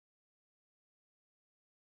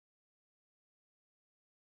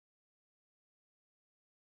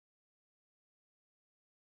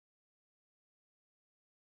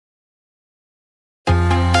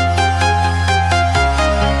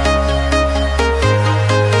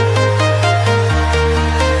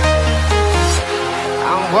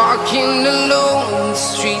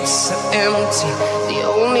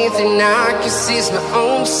thing I can see is my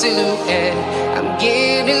own silhouette. I'm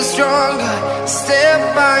getting stronger,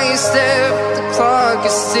 step by step. The clock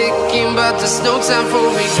is ticking, but there's no time for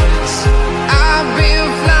regrets. I've been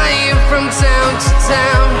flying from town to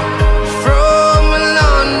town, from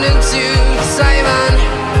London to Taiwan.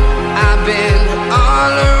 I've been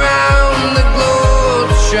all around the globe,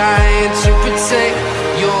 trying to protect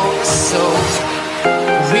your soul.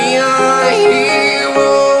 We are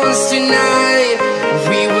heroes tonight.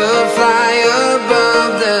 We will fly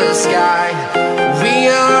above the sky. We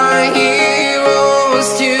are heroes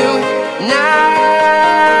tonight.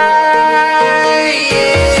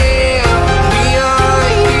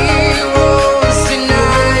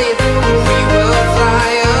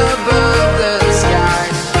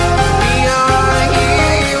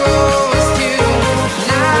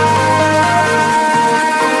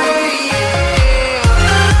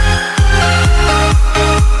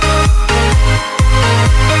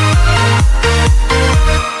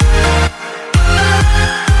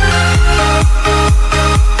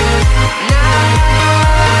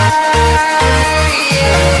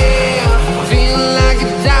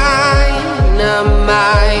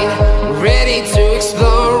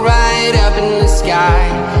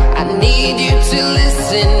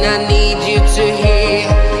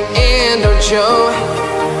 Show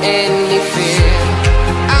any fear.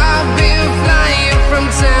 I've been flying from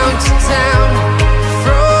town to town,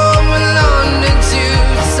 from London to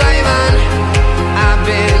Taiwan. I've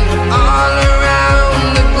been all around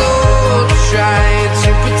the globe, trying to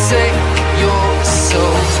protect your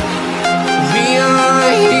soul. We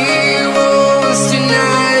are heroes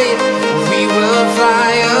tonight. We will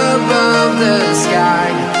fly above the sky.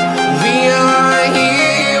 We are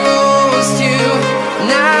heroes tonight.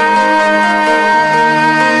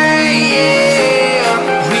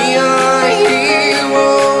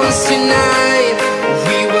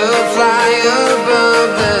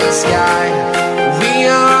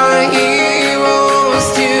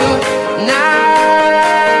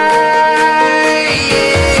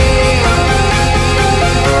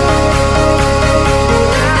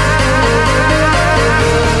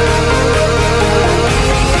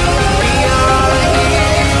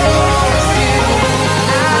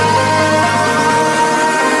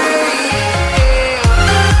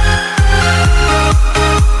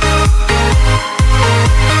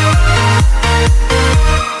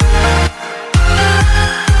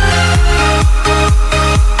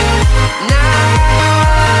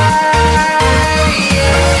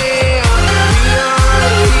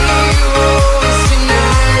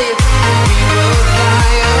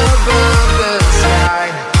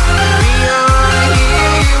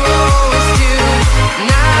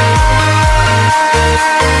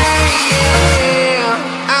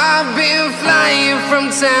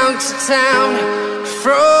 Town to town,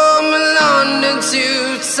 from London to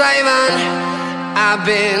Taiwan. I've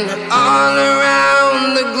been all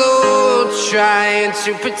around the globe, trying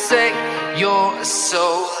to protect your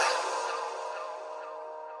soul.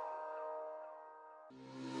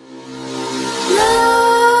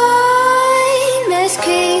 Nightmares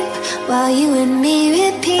creep while you and me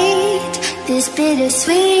repeat. This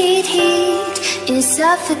bittersweet heat is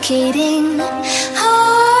suffocating.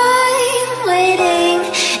 I'm waiting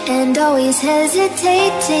and always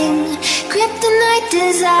hesitating. Kryptonite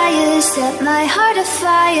desires set my heart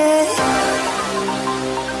afire.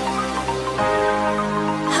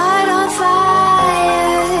 Heart on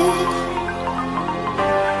fire.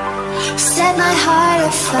 Set my heart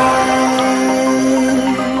afire.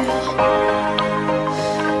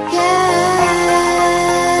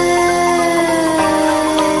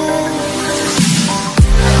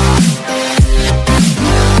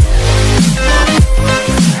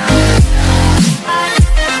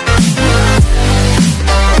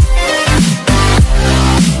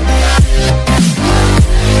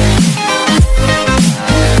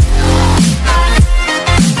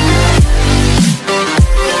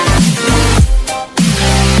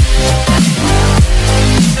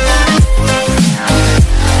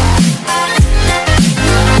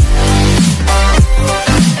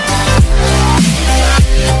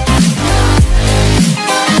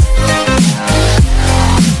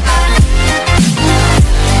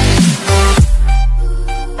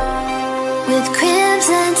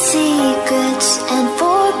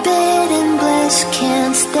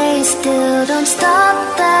 Don't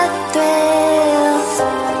stop that thrill.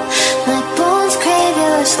 My bones crave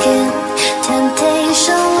your skin.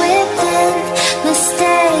 Temptation within.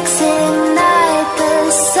 Mistakes ignite the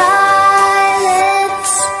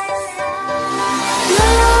silence.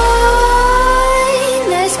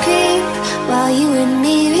 Nightmares creep while you and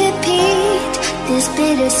me repeat. This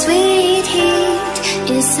bittersweet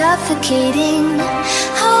suffocating.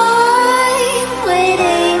 I'm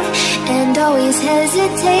waiting and always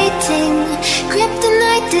hesitating.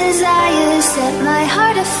 Kryptonite desires set my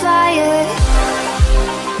heart afire.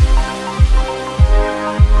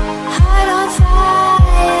 Heart on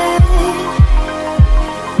fire.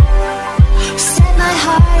 Set my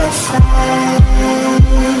heart afire.